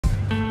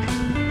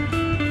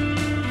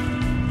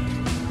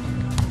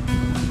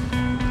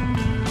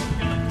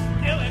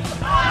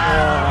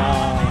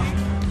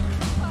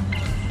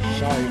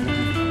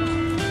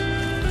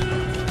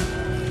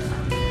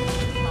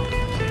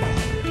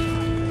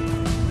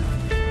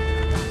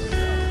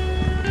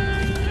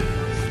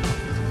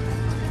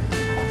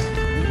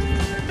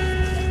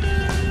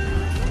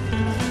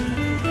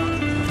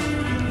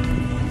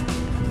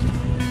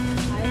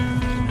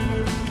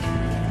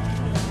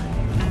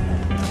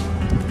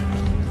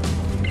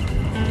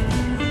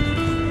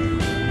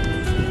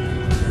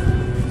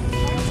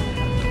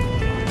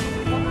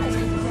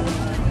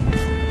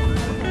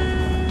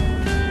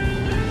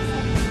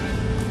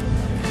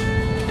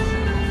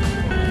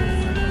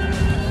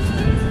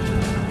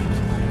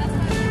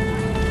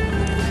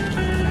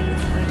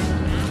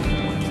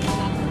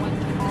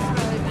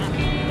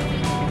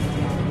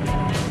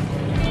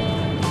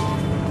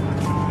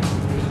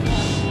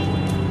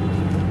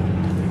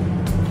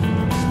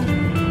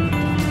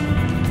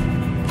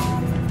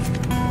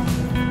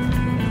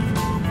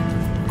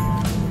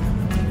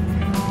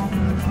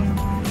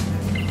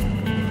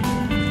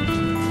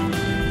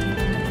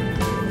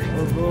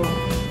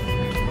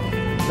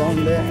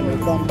down there and they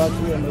come back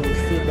here and they will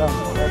sit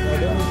down. But I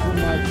don't do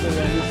much so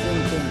when the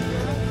same thing.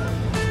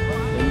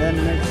 And then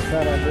next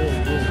Saturday,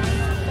 go.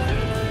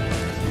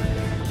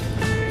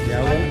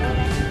 Yeah,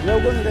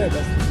 we're going there,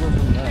 that's to go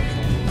from there.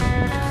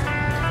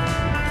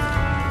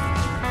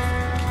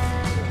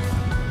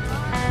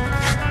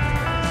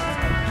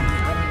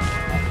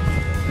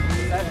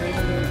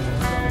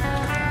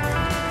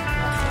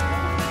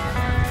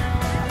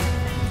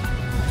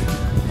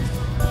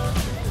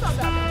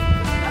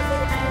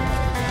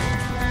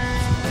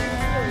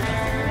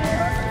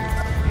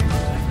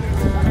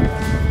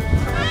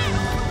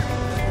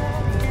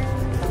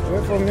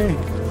 Wait for me.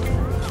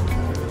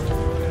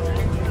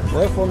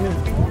 Wait for me.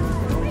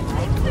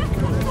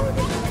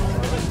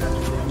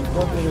 I'm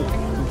talking to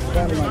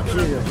scan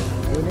material.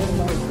 We need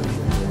my.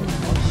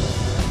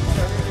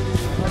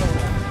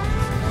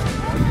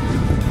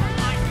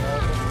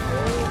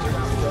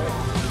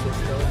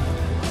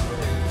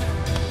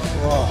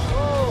 Wow.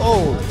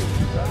 Oh.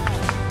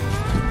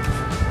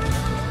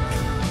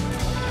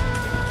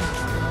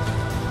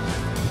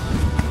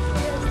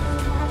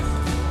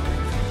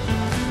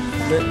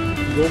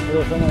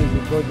 GoPro, someone is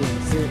recording.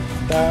 See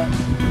that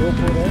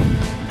GoPro there?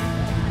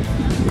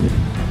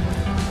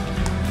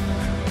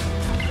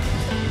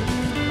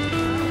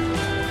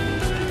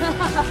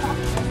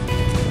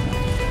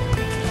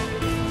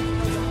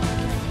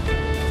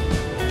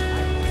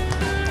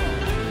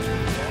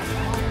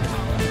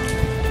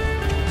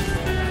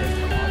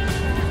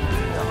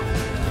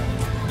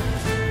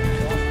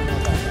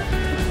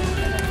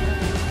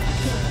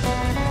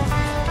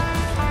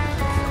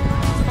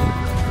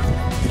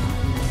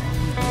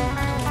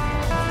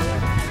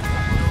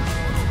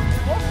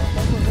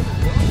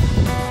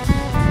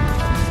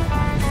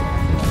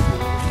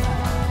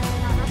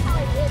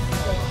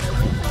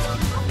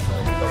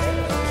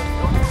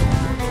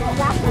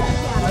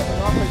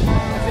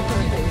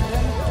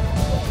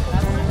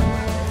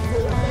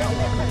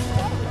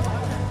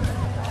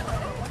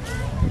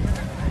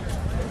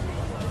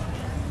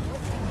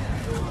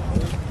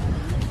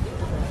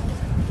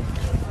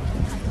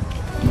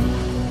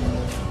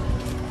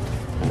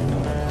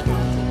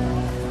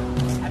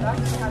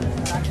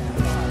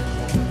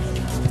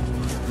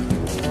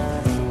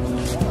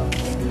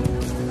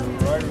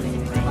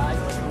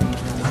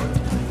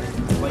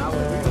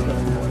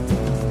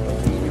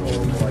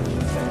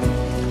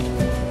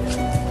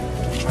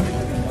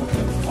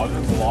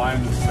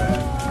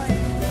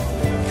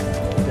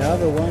 The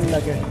other one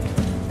like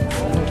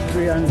almost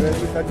 300.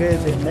 If I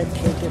get the next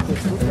ticket to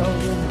 2,000,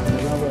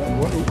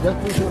 just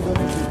put your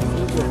donation,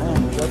 put your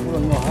hand, just put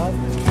on your heart,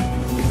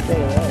 you stay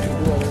alive, you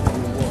do whatever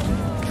you want.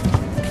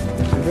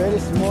 It's very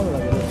small,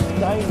 like it's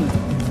tiny.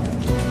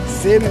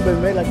 Same but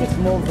made like a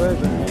small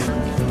version.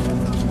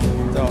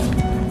 So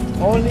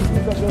only if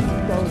I get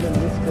 2,000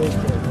 this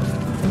ticket,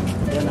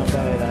 then I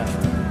buy that.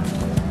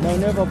 Now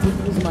never put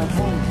use my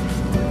hand.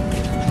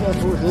 Just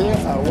put here,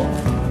 I walk.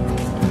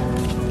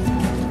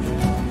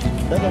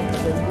 Then I can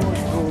go to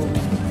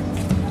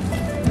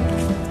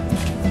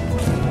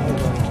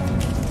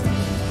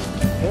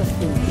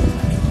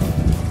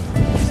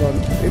so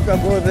if I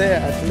go there,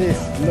 at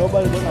least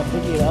nobody's gonna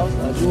pick it out.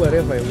 I'll do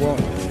whatever I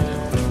want.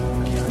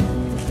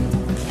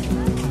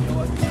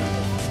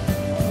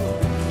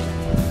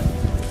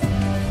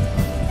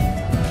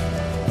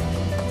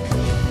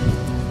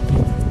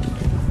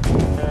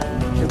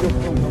 You go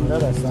from the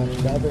other side,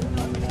 the other.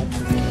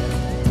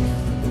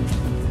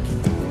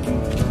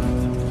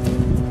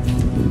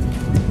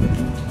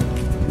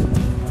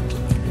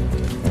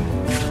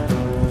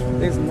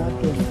 There's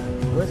nothing.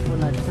 West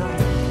when I come,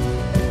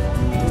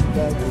 this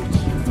garbage.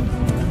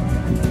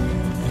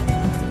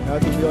 Now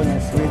to be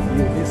honest with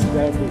you, this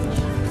garbage.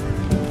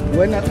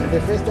 When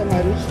the first time I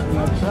reached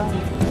Natran,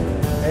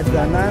 at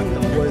Danang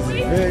was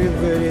very,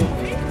 very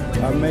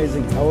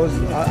amazing. I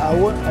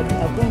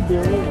couldn't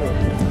believe it.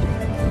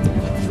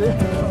 See?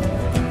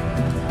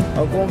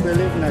 I couldn't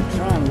believe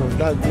Natran was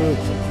that good.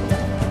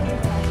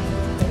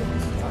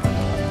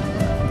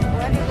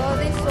 When you go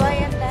this way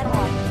and then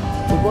what?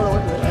 We go to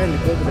the end,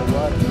 go to the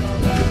water.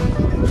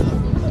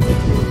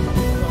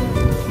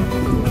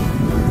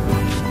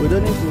 We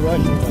don't need to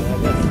rush it, I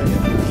just say it.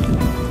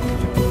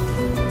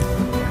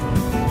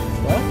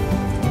 What?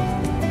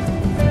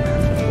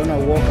 We're gonna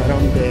walk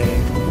around the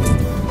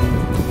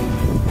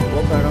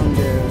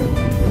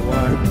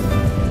water.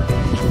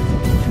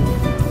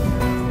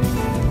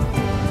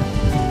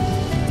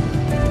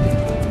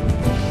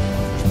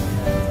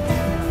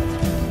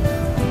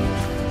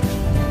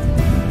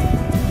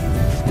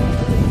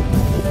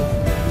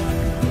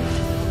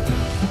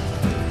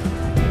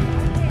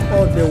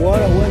 Oh, the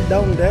water went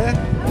down there.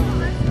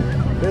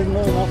 There's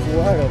not enough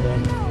water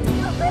then.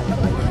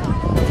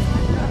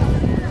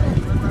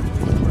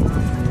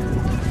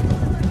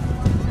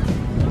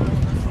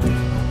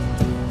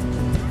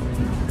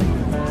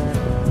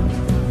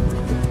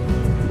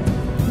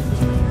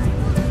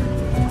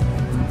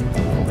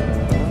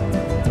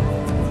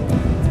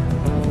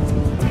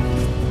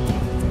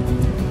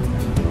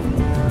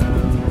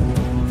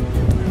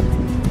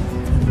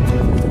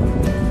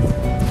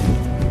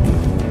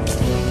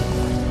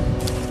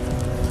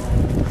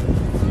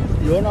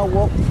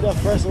 walk the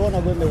first one,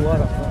 I go in the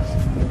water first.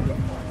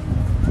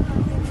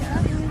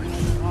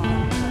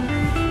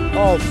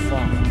 Oh,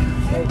 fuck.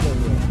 Okay,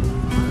 yeah.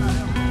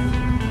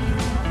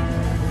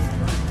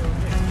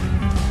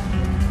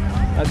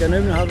 I can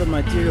even have the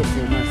material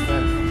for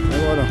myself. The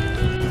water.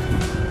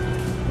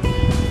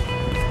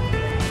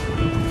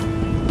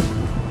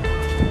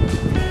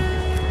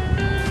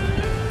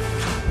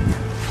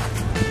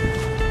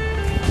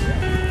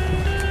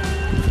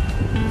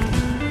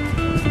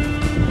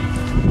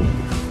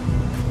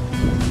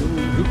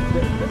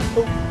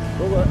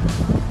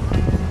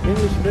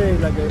 English Bay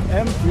like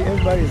empty,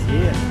 everybody's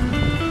here.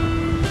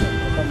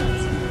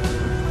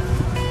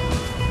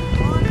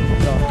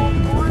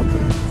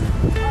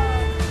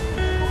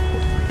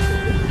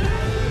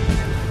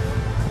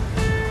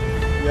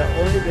 Yeah,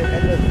 only the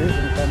end of this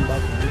and come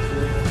back this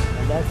way,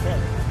 and that's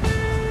it.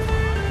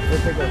 We'll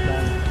take our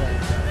time.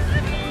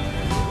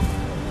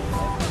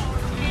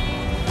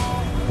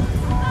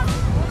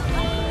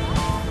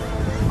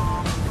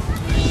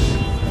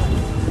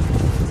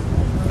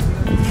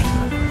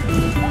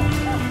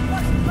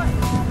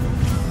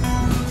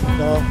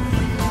 So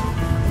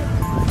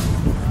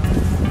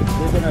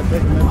we're gonna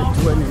take maybe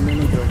 20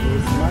 minutes of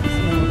this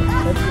maximum.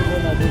 Every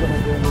one we're gonna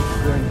do in this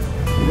 20.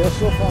 They're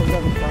so far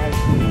from 5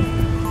 feet.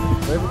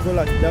 So if we go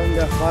like down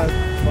there 5,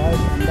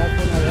 and that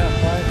one I have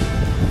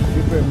 5,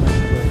 you pretty much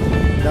good.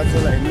 That's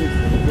all I need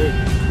for the day.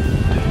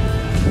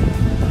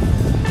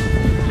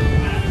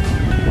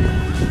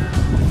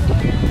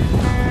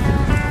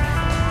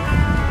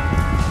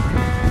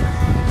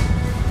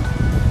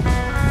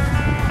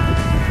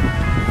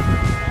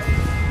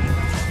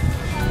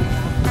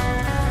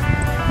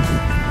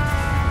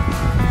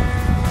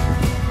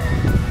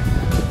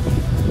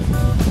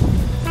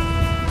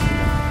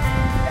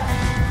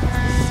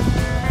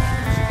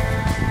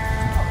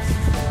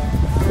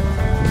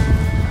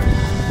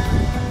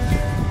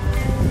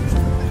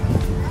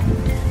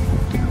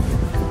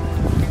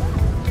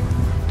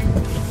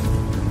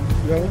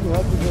 You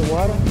have to the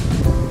water.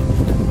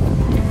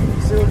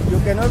 So you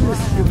cannot go no.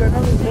 You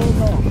cannot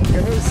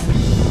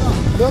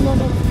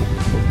no.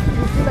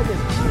 You feel like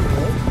it's chill,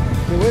 right?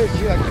 The way it's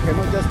chill, I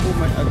cannot just put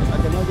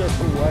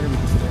water in my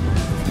stomach.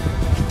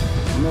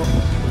 No.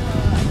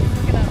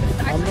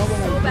 I'm not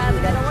gonna so bad. I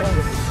don't want to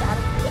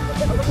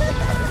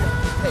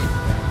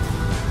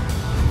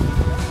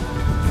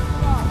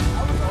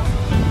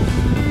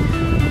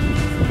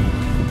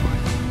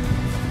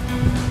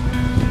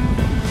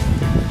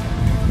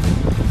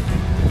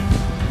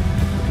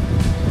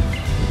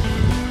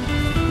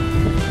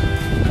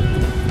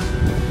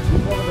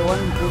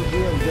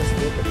just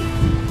look at it.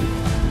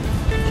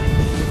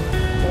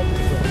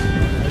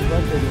 I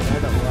wanted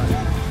another one.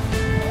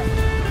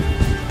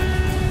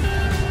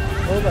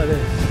 Look at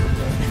this.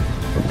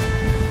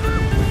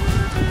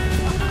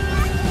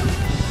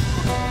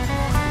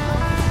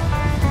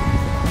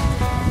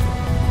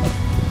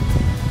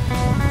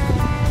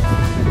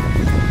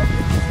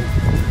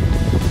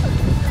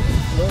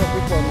 A lot of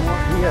people are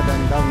more here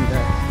than down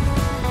there.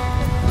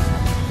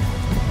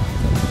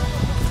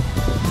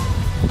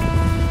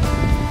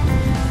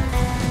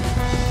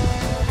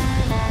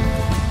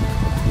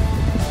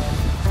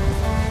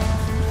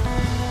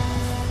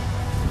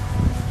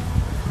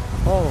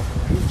 Oh,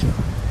 beach.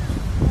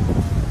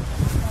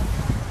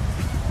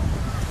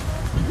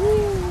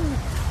 Woo.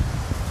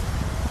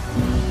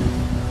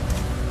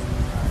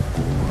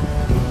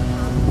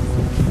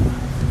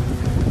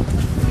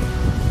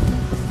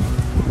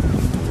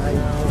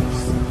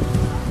 Nice.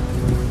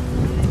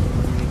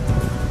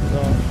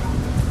 So,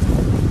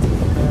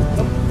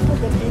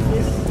 look at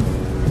this.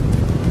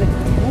 The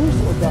goose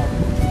or duck?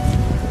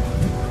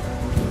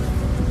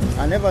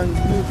 I never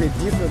knew the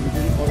difference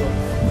between all of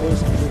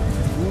those two.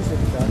 Goose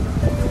and duck.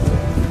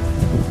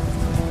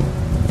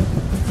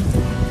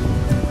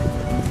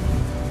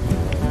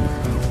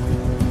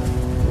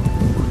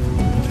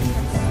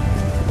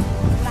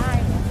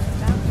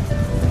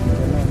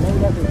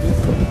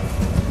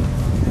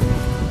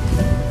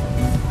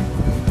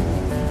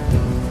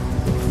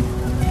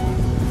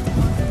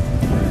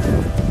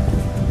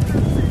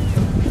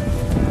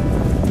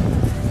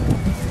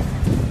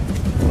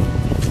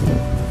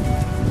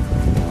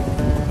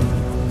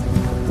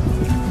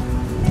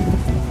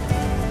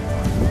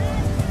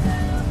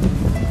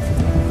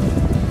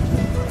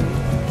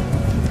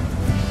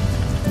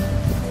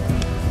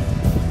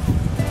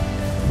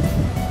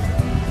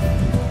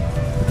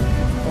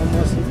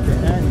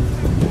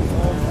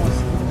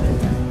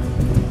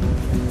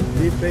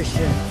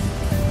 Patient.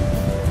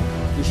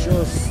 It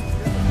shows 3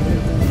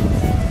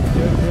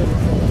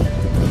 minutes.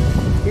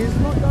 It's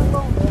not that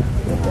long, though.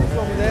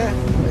 From there,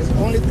 it's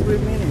only 3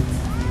 minutes.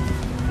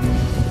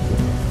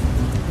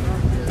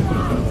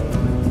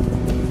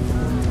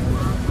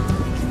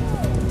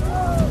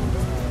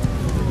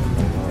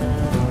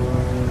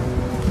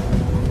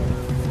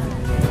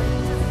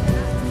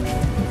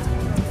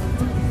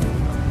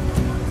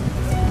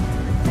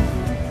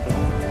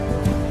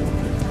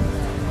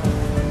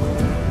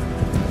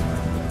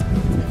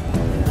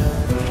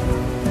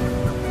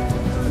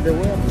 The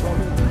way I'm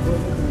talking to go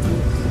look at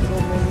this.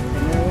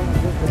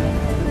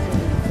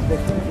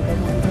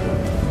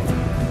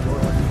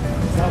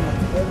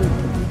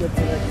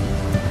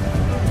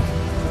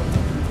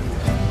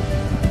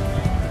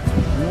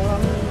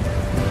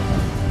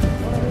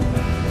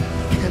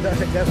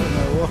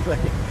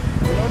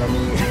 You know what I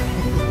mean?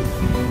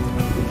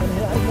 And he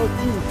has no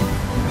teeth.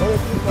 All the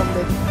teeth from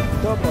the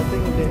top, I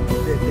think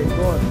they're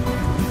gone.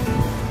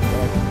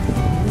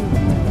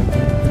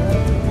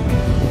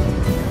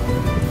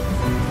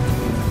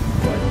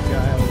 But,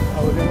 I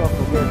will never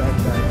forget that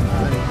guy,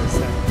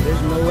 100%.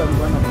 There's no way I'm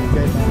going to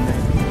forget that guy.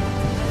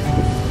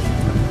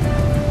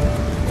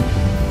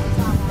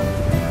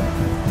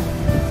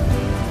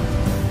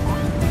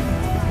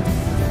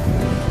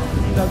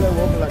 That guy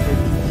walk like a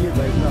DJ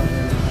right now.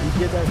 DJ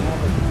that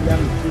have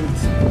young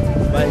kids,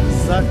 but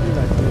exactly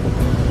like that.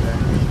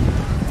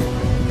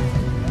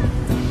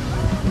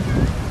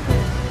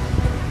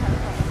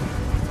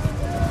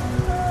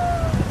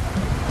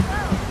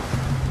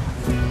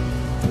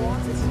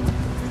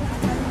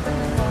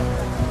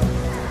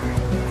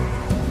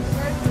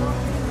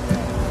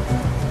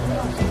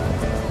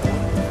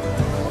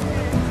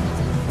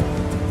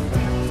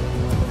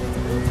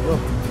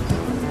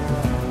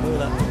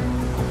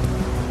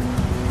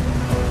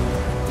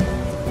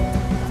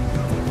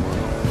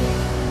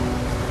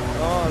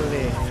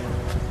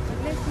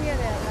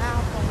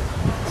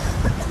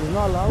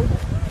 Not allowed?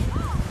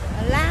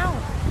 Allowed.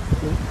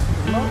 It's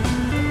not?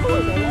 Oh,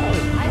 it's allowed.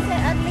 I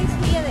said at least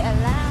here they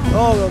allow.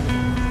 Oh, okay.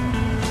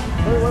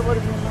 What do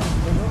you mean now?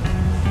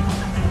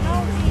 No,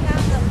 she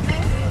has the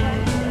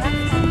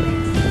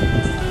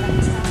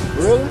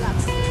Really?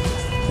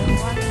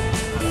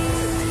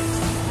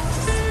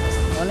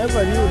 I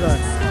never knew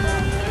that.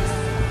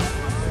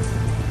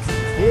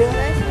 Here?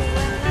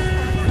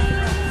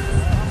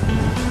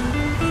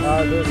 I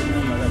don't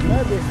remember that.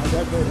 Maybe I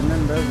got to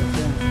remember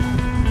everything.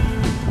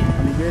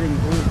 I'm getting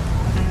old.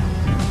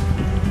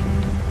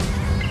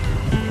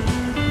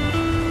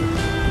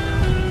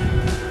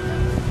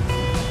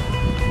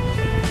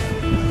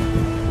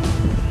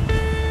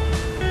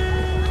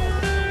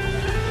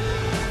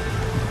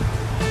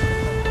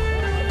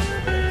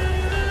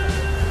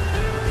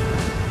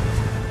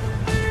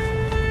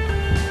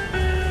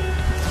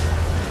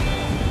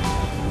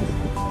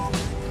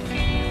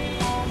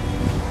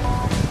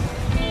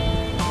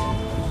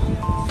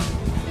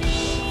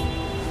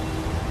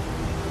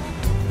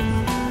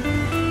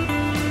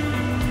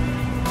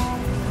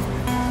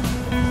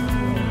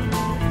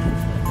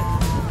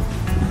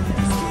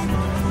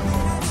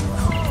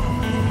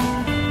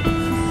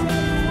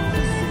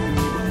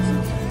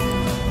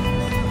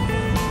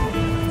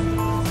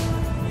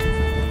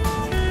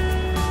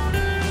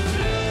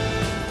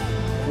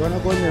 You wanna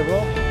go in the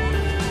rock?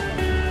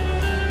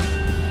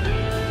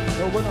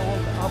 So we're gonna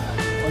walk up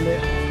on the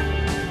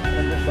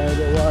by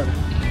the water.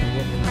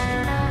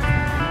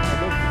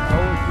 I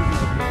will keep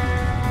my place.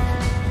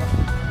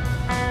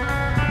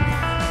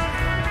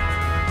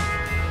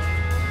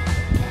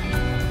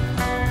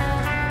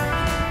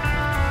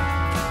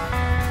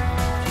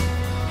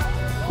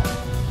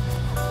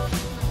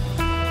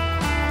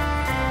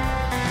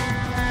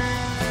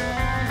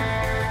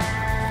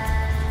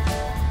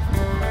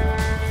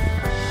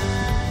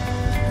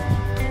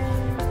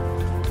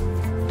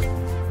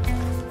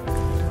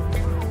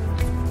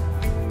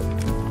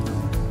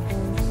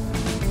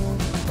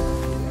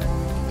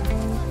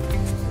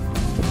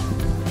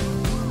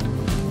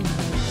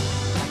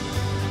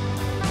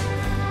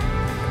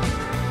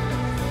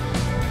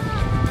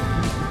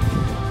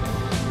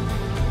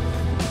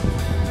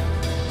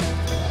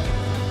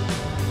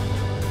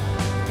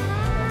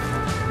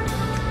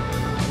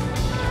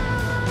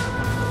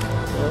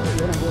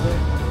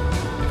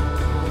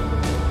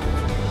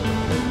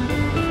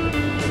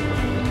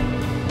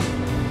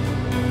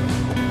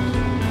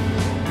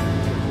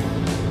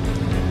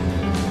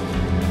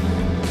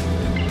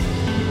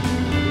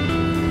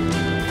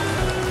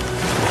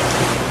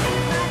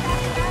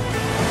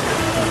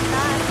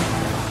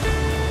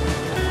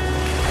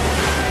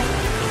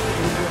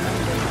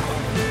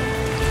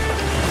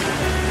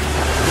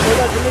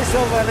 It's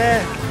over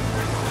there.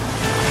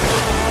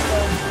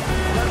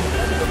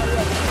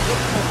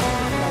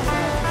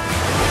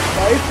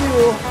 But if you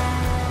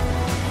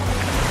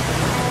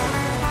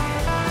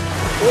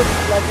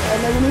like, and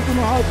then you need to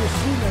know how to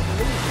swim at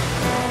least.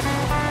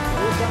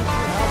 You can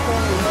see how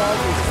come you know how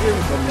to swim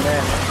from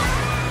there.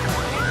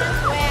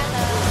 Where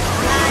the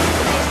line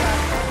is.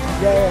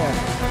 Yeah.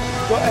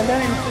 So and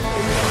then in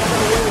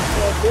another way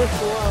for this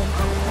one,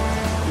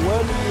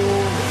 when you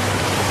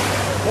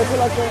that's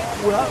like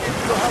we have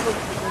to have a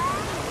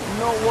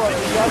no water.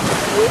 We have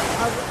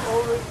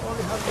only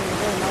have the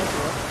very nice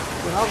one.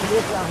 We have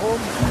this at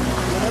home.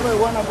 Whenever we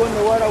want to go in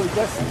the water, we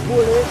just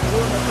pull it,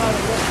 pull the car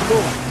and just go.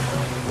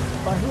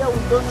 But here we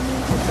don't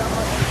need it that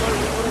much because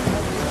we already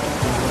have this.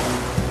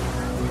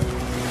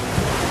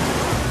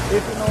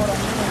 If you know what I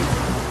mean.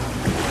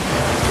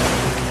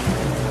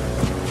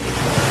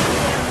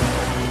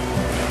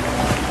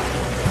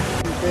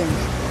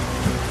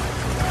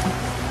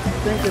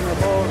 Thinking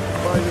about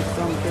buying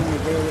something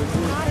very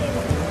good.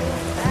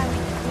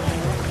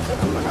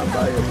 I'm gonna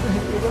buy it.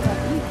 You're gonna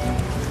eat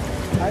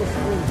ice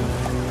cream,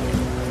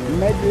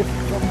 made with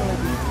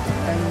chocolate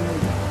and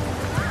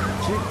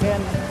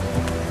chicken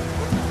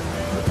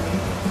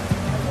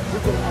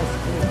ice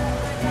cream.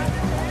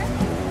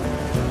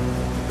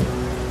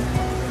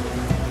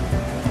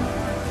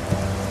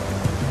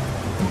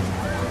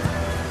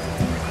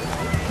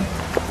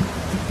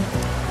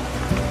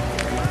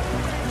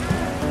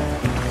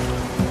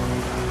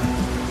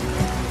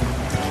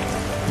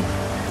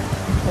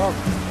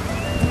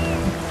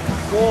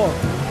 4.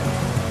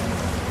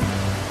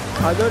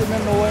 I don't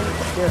remember when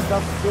they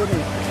stopped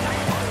shooting.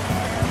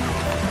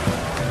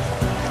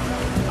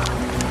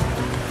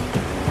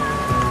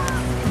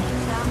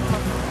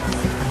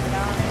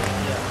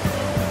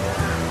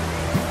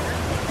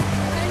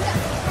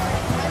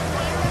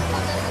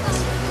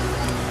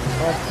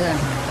 About 10.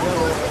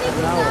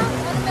 An hour.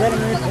 10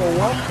 minutes for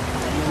walk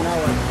and an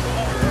hour.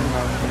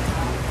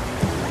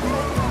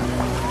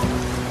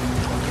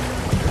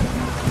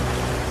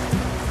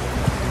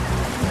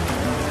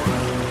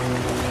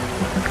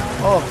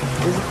 Oh,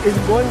 it's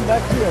going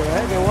back here,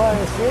 right? The water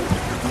is here.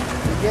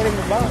 It's getting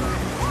about.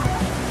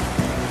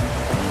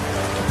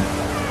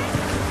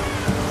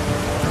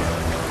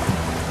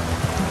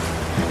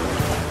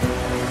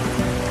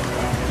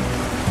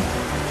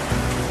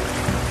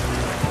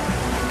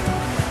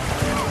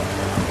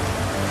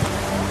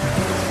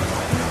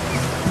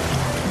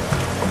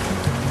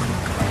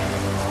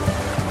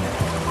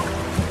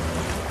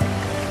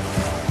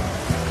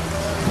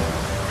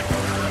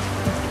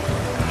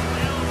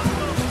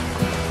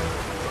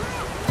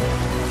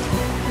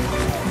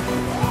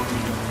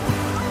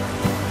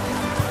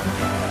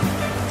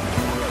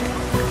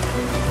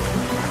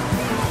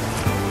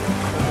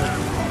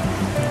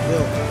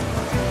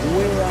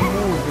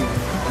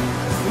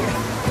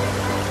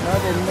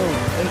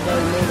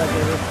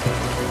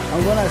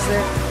 I'm gonna say,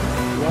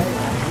 right,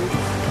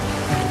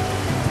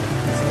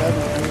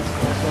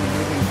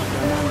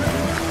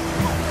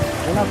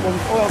 when I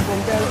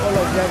compare all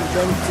of them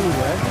two,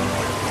 right?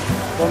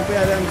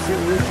 Compare them, see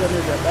which one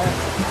is the best.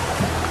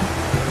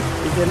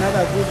 It's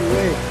another good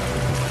way.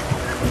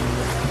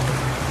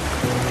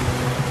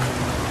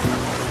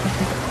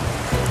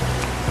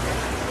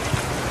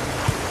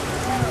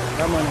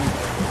 Come on,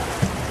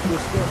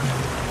 let's go.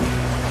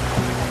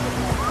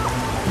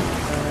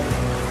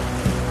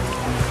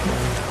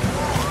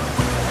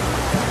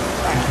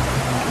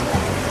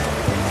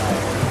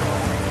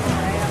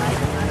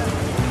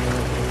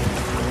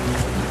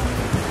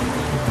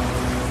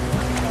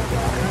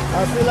 I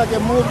feel like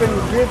I'm moving,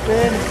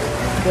 dripping.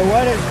 The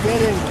water is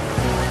getting.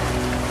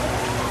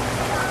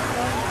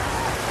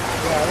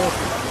 Yeah,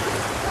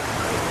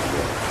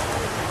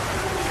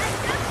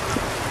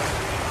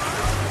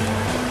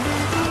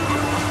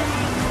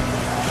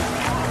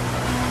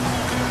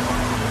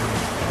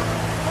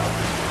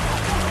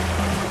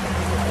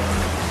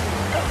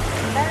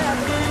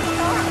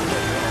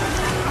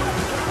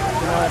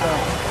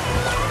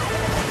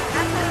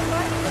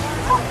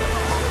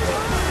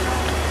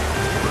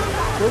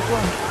 Which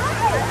one?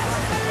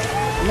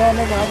 No, I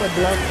never have a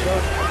black shot.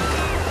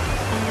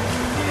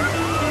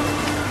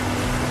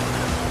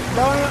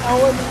 That one I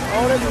was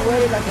already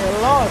wearing like a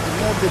lot,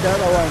 maybe the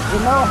other one.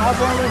 So now I have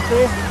only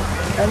this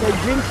and the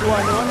jeans one,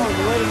 the one I was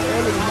wearing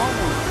early in the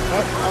morning.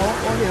 But I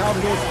only have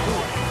those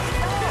two.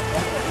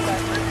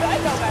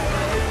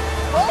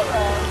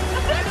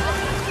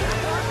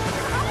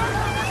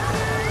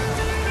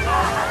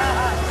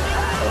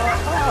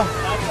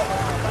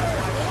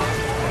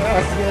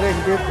 It's getting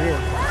deep here.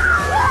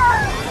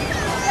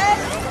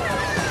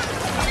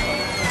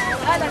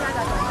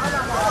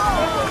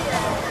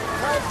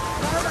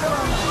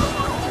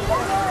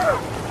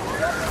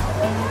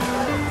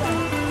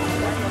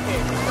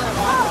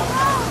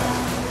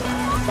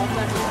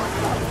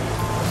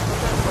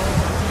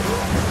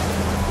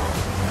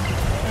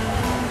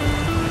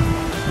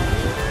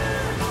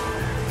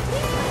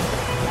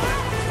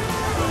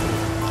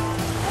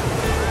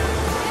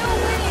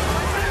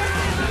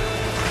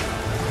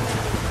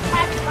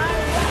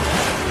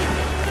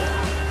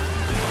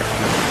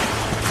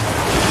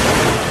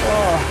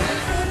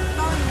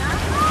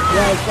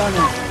 Yeah, it's funny.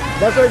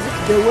 That's why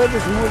the wave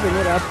is moving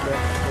it up there.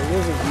 The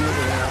wave is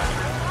moving it up.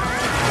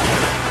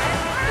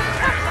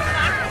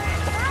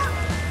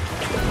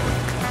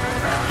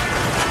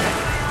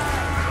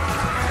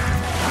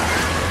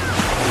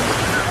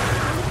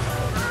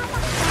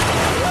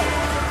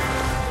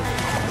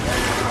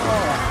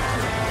 Oh.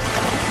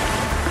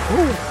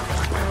 Ooh.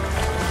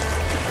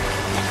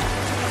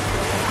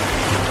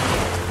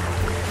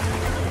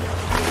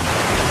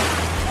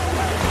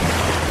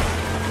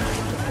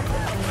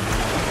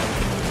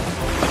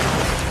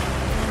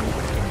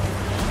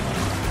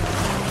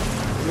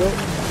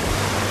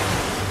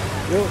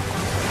 Yo,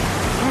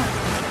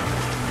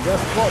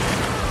 just pop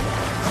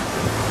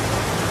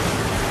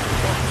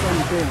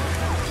something.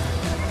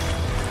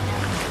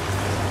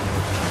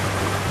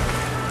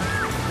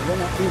 I'm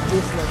gonna eat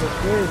this like a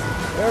crazy.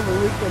 Every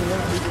weekend I'm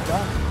gonna eat it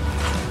back.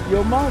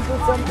 Your mom put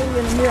something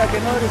in me I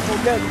can already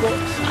forget. Go,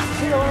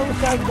 she always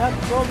has that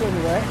problem,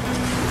 right?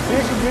 She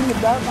used to bring it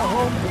back at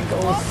home. It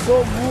was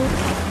so good.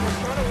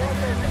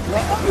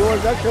 It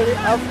was actually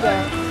after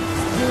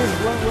she was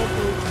going to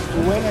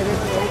when I did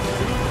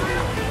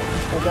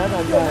but that I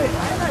got it.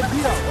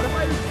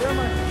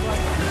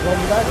 From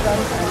that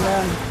time and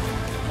then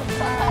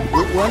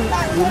when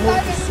we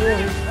moved to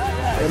Seoul,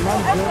 a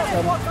mom brought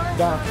some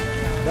back.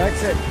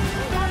 That's it.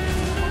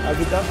 I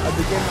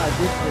became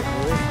addicted to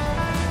it.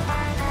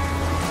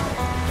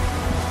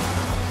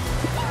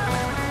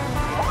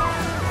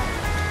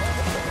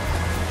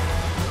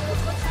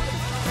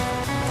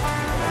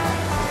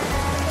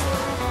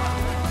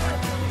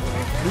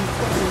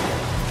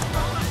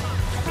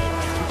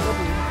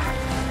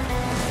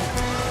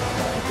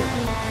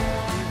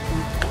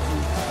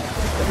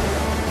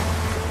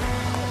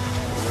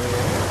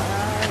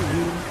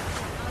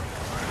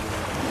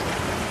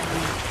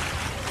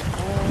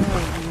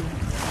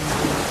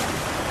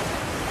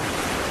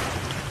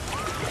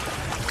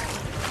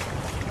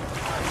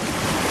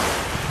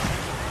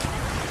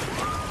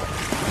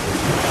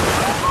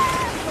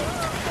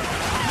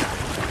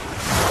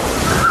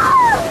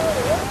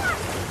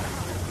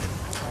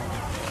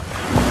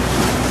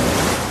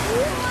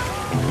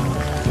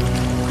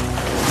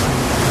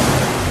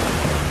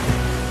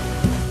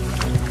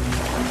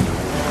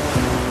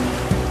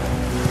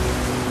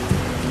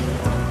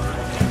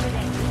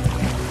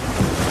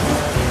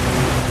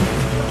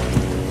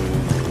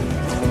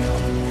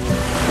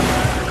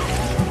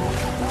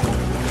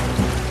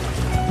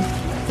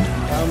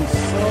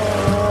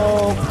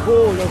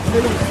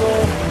 feeling so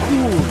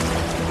cool.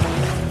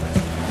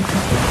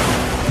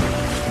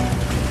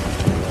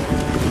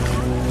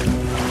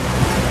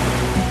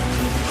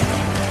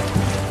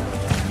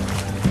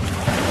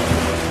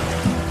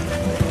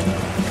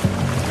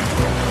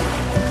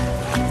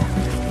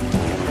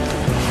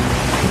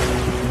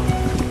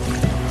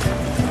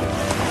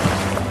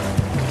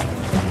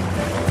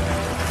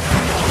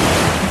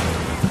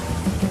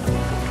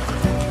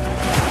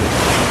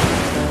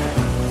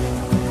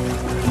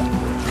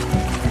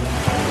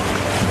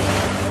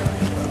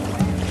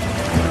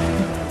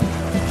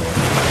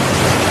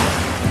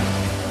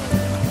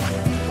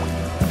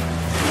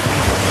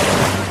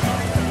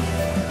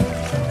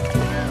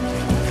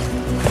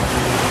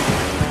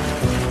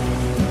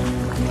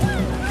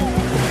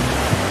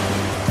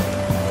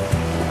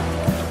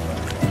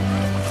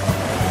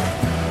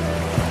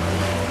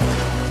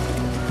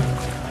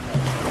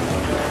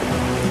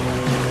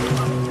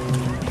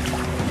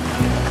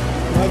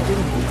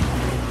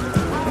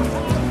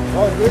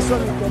 Oh, this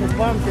one you're going to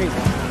pump it.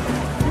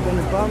 You're going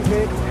to pump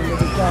it and it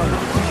becomes.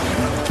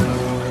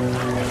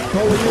 So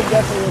when you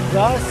get your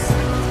gas,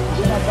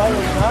 you're going to buy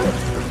your gas.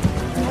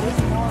 And this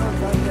motor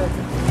does that.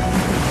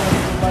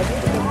 But you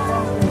can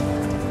pump it.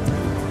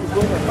 You go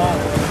to the bar,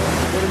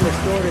 go to the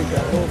storage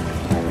at home.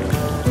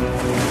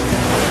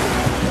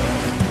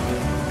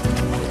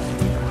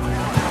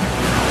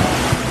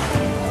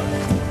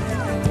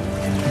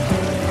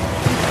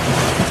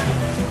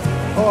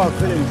 Oh, I'm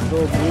feeling so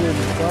good.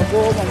 So I go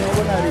home and I'm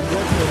going to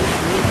regret this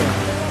meeting.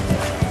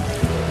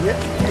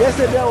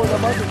 Yesterday I was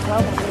about to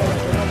come and I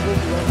cannot go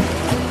beyond.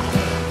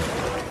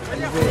 I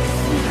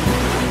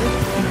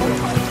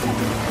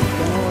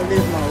cannot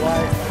leave my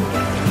wife.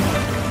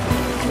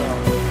 So,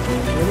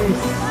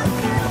 release.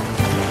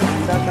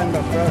 I'm that kind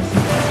of person.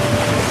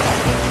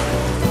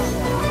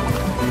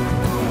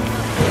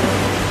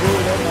 Do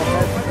let my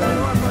best friend.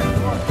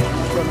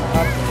 It's going to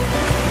happen.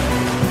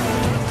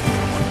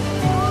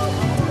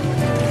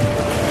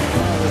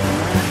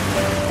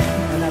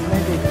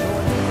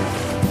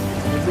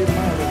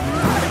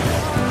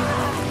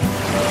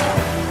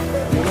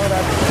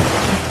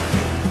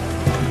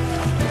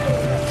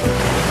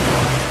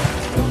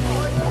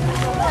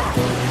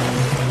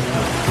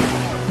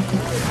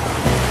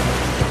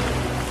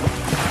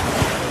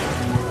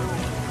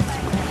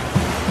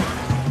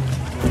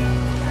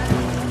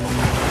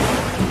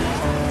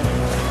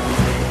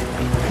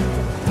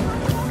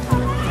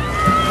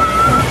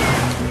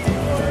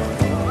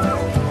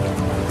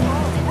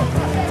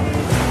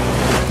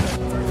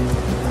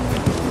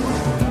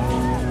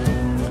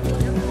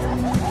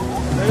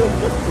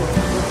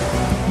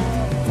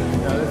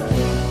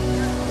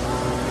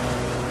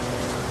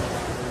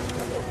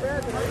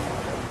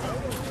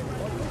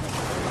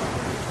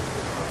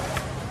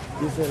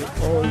 This is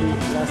only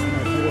last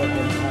night you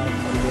can have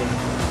again.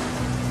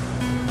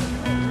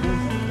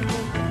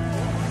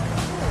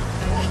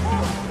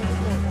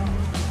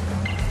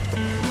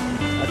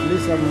 At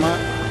least I'm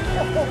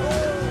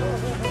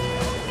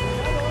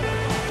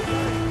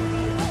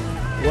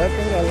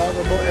working a lot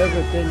about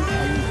everything.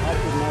 I'm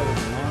happy now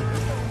with mom.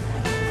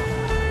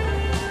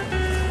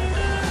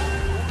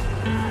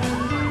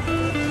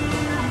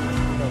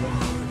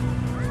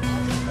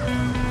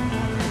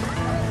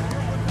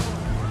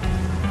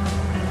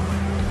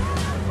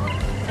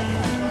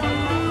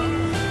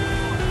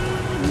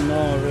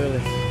 No,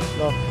 really.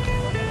 No.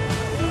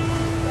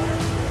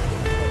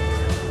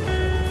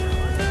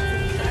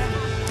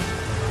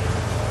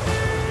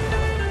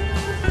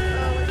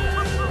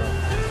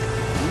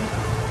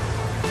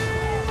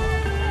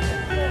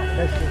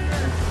 That's it.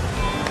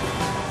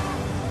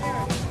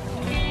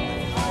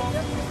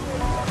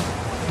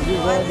 It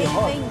is already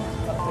hot.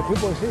 The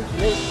people see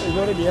it's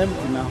already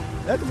empty now.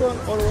 Let's go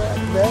all the way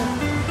up there.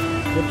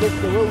 They take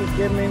the way we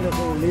came in, that's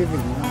where we're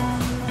leaving now.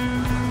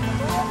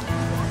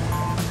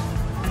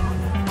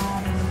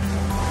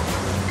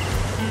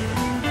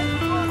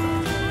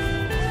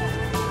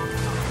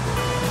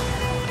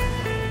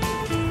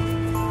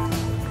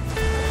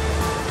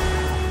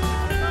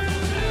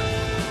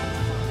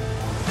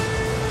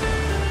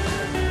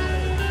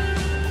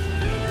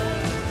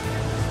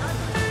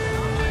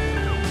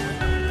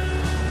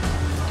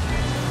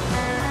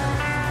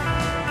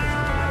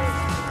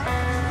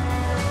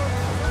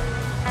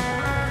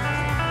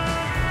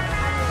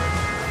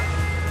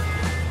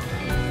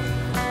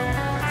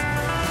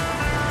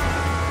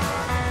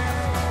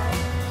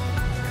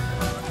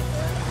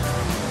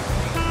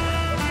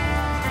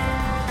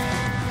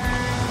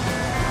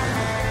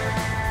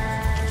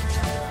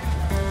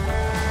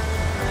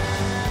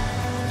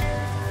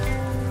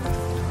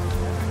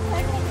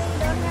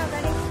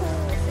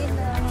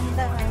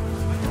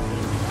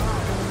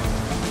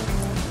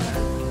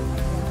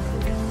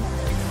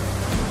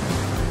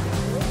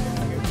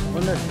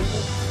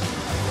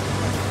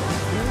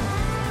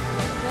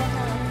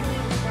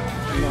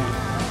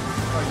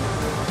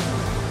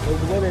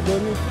 Because they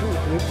don't need food.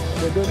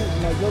 They don't need,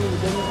 my job is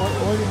they don't need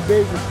only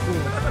basic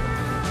food.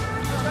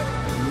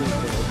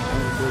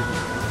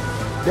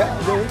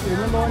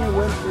 Remember when you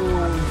went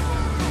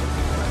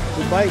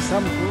to buy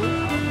some food?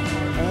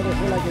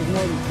 like it's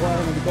not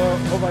required because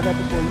over there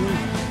people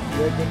use,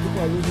 the people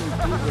are using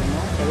food, you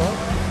know, a lot.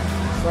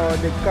 So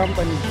the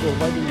company is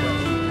providing that.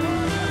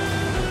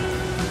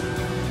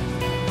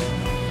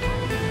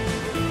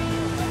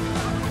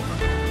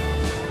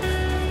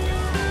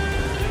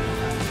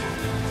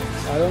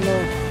 I don't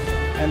know,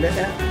 and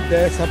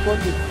the support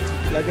is,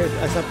 like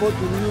I support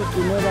to you to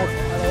know that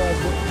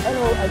otherwise, I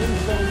know I didn't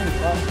spend any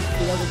time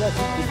because I got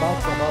 50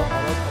 bucks about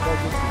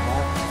 50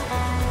 bucks.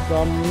 So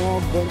I'm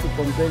not going to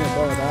complain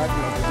about that.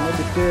 Like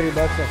maybe 30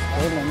 bucks I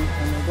spend and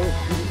those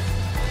things.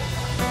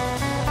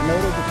 And I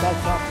already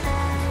catch up.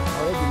 I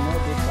already know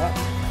that.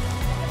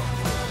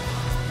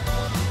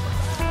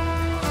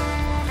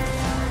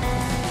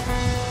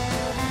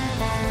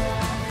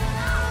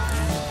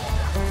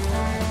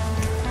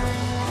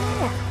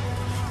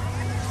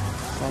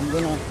 So I'm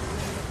gonna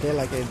get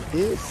like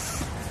this.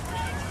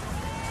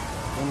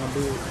 Gonna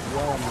be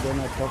what I'm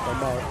gonna talk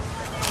about.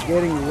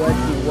 Getting wet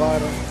in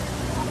water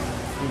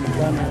in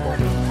Canada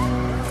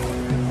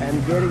and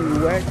getting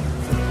wet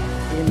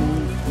in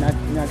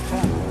Nathan.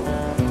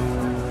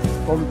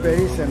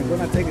 Comparison. I'm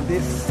gonna take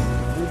this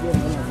video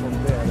and gonna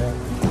compare that.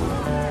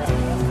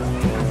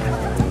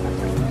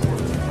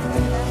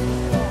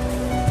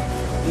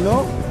 No,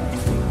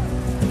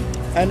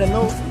 and I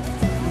know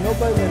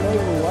nobody will not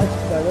even watch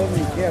it. I don't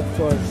even care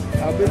because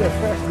I'll be the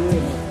first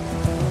doing it.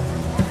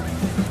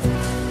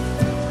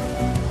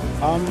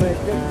 I'm gonna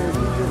take the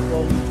video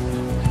from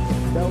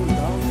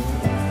downtown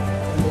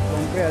and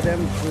compare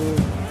them to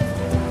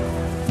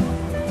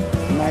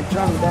my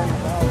trunk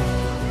downtown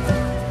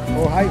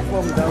or high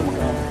form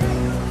downtown.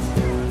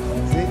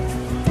 See,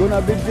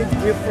 gonna be big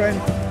different.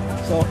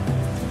 So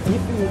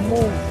if you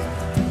move,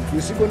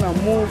 you're still gonna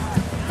move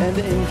and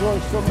enjoy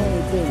so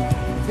many things.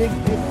 Big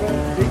different,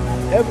 big,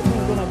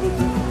 everything's gonna be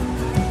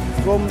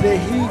different. From the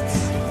heat,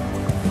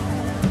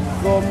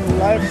 from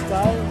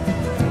lifestyle,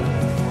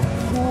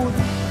 food,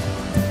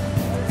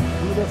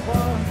 to the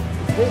farm,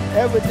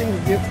 everything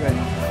is different.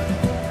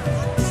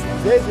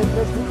 There's a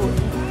place people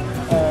eat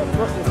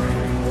processed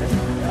food,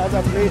 the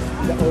other place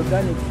the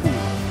organic food.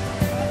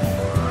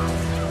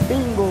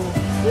 Bingo,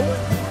 see?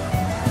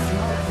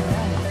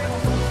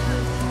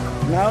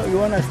 Now you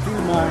wanna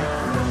steal my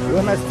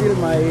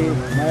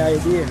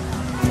idea.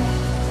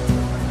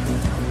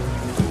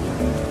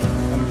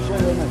 I'm sure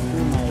you wanna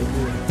steal my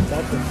idea.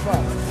 That's a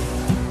fact.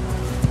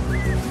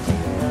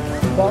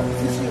 But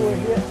since you were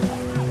here,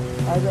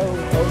 as I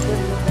was telling you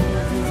in the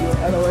video,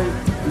 otherwise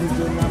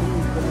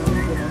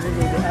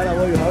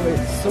you have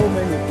so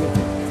many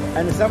people.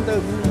 And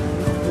sometimes you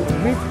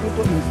meet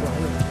people in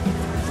Swahili.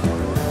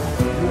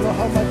 You know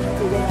how much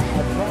people are gonna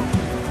attract?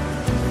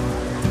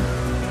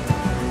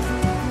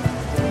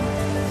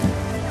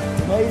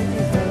 Maybe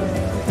it's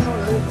not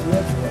late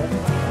yet, but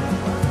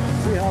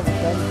we have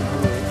time to do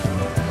it.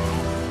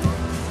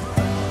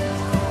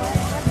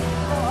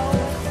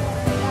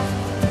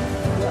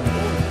 Yeah,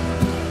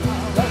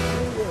 that's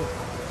 3 years.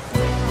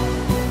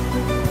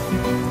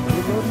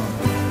 You don't know?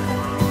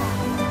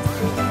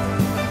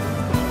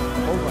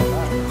 Over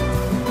that.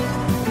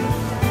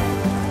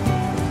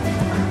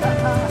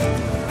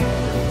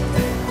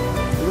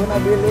 You're gonna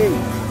be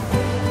late.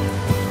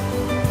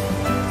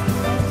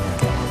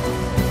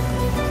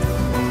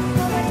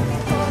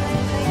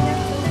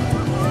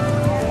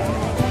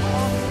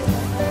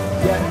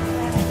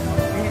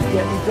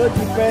 It all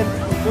depends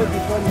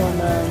on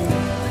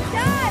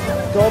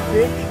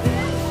topic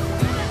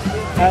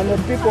and the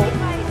people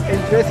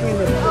interested in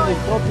the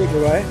topic,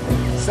 right?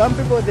 Some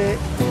people,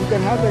 you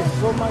can have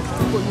so much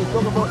people, you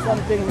talk about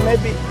something,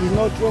 maybe it's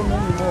not true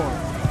anymore.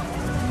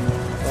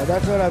 But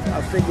that's what I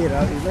figured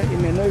out. It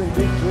may not even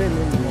be true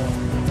anymore.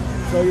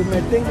 So you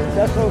may think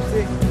that's how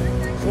sick.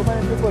 So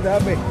many people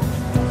that have a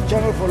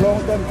channel for a long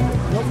time,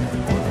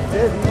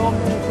 there's not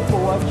many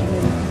people watching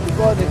it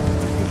because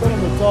it's on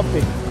the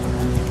topic.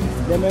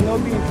 They may not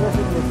be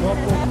interested in the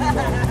topic.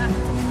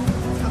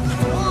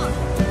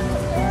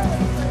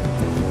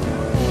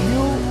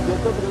 You're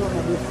talking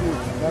about this food.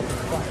 That's a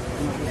fact.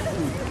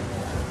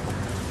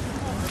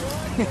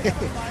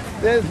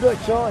 There's no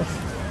choice.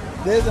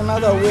 There's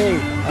another way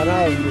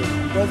around it.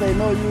 Because they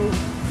know you,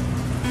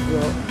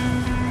 your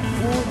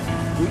food,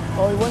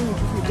 or when you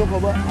talk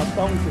about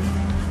accounting.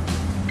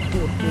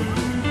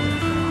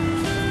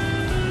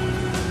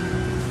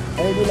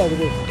 I do like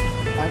this.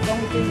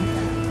 Accounting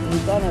in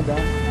Canada.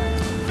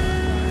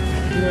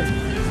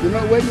 You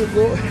know when you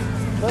go,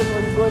 first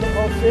when you go to the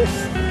office,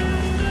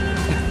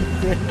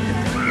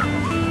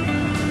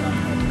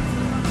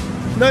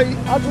 no,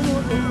 actually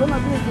it's gonna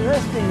be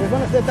interesting. We're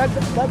gonna say that we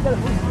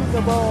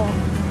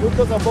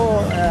talk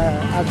about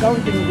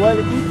accounting while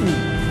eating.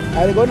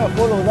 Are you gonna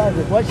follow that?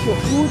 What's your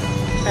food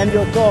and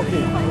your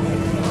talking?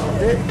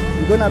 Okay?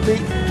 You're gonna be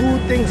two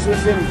things at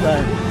the same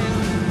time,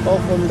 or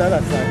from the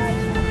other side.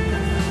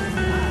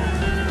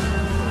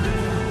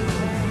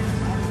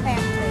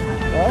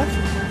 Huh?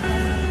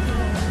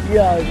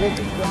 Yeah,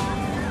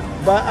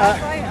 but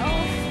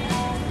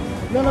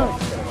no.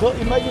 So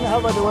imagine how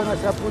the one I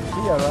put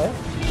here, right?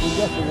 You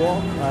just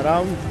walk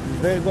around.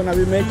 It's gonna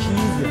be much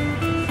easier.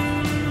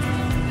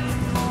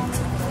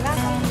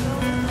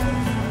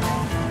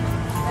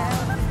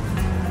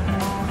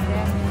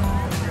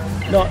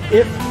 No,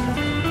 if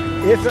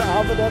I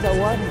have the other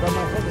one, by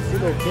myself it's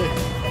still okay.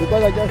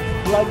 Because I just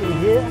plug in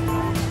here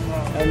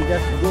and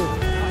just go.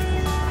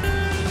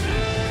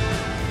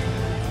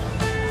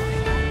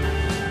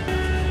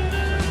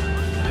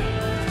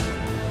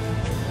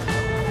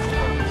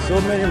 So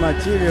many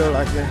material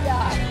like that.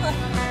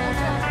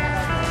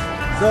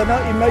 So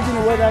now imagine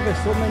where there are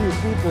so many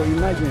people,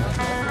 imagine.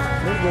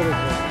 Let's go to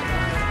that.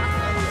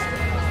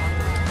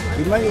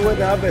 Imagine where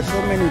there are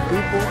so many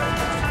people.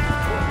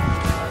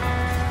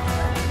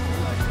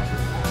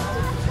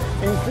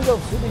 Instead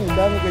of sitting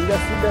down, you can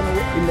just sit down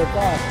in the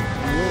car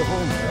on your way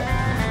home.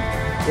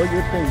 What do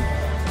you think?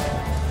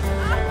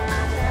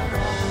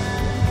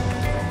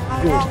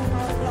 Good.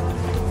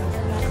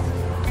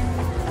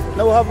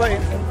 Now how about it?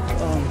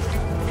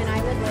 And I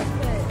would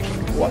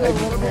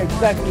look good.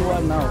 Exactly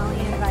what now?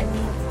 Invite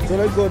me. So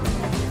let's go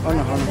on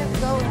a Let's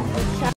go.